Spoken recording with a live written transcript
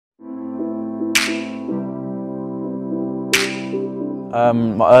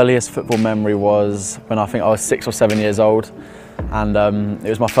My earliest football memory was when I think I was 6 or 7 years old, and it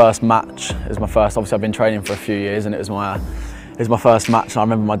was my first match. It was my first. Obviously, I've been training for a few years, and it was my first match. And I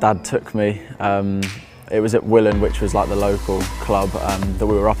remember my dad took me. It was at Willen, which was like the local club that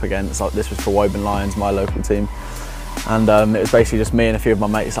we were up against. Like, this was for Woburn Lions, my local team, and it was basically just me and a few of my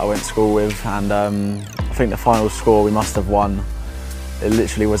mates that I went to school with. And I think the final score we must have won. It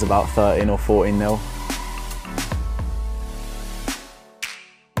literally was about 13 or 14-0.